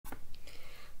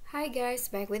Hi guys,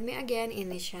 back with me again in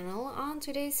this channel. On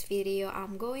today's video,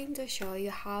 I'm going to show you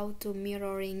how to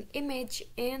mirroring image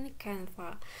in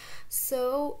Canva.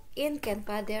 So in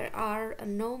Canva, there are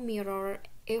no mirror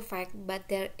effect, but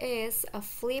there is a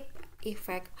flip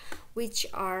effect, which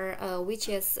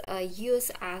is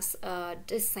used as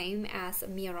the same as a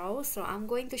mirror. So I'm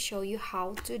going to show you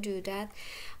how to do that.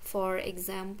 For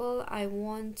example, I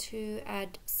want to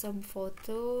add some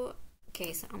photo.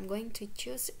 Okay, so I'm going to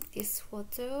choose this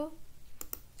photo,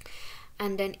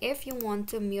 and then if you want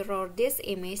to mirror this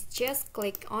image, just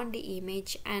click on the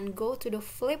image and go to the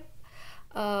flip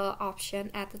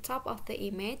option at the top of the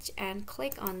image and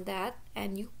click on that,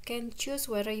 and you can choose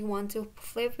whether you want to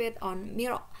flip it on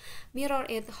mirror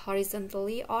it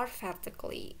horizontally or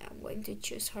vertically. I'm going to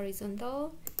choose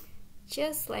horizontal,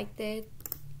 just like that.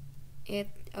 It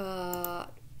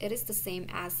is the same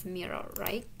as mirror,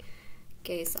 right?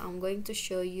 Okay, so I'm going to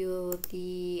show you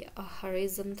the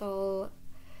horizontal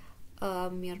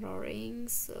mirroring.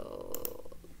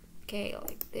 So okay,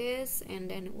 like this,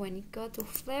 and then when you go to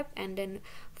flip and then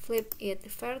flip it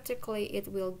vertically, it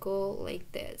will go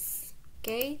like this.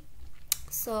 Okay,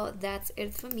 so that's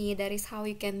it for me. That is how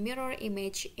you can mirror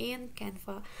image in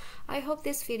Canva. I hope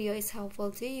this video is helpful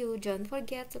to you. Don't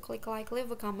forget to click like, leave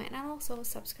a comment, and also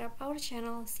subscribe our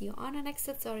channel. See you on the next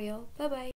tutorial. Bye bye.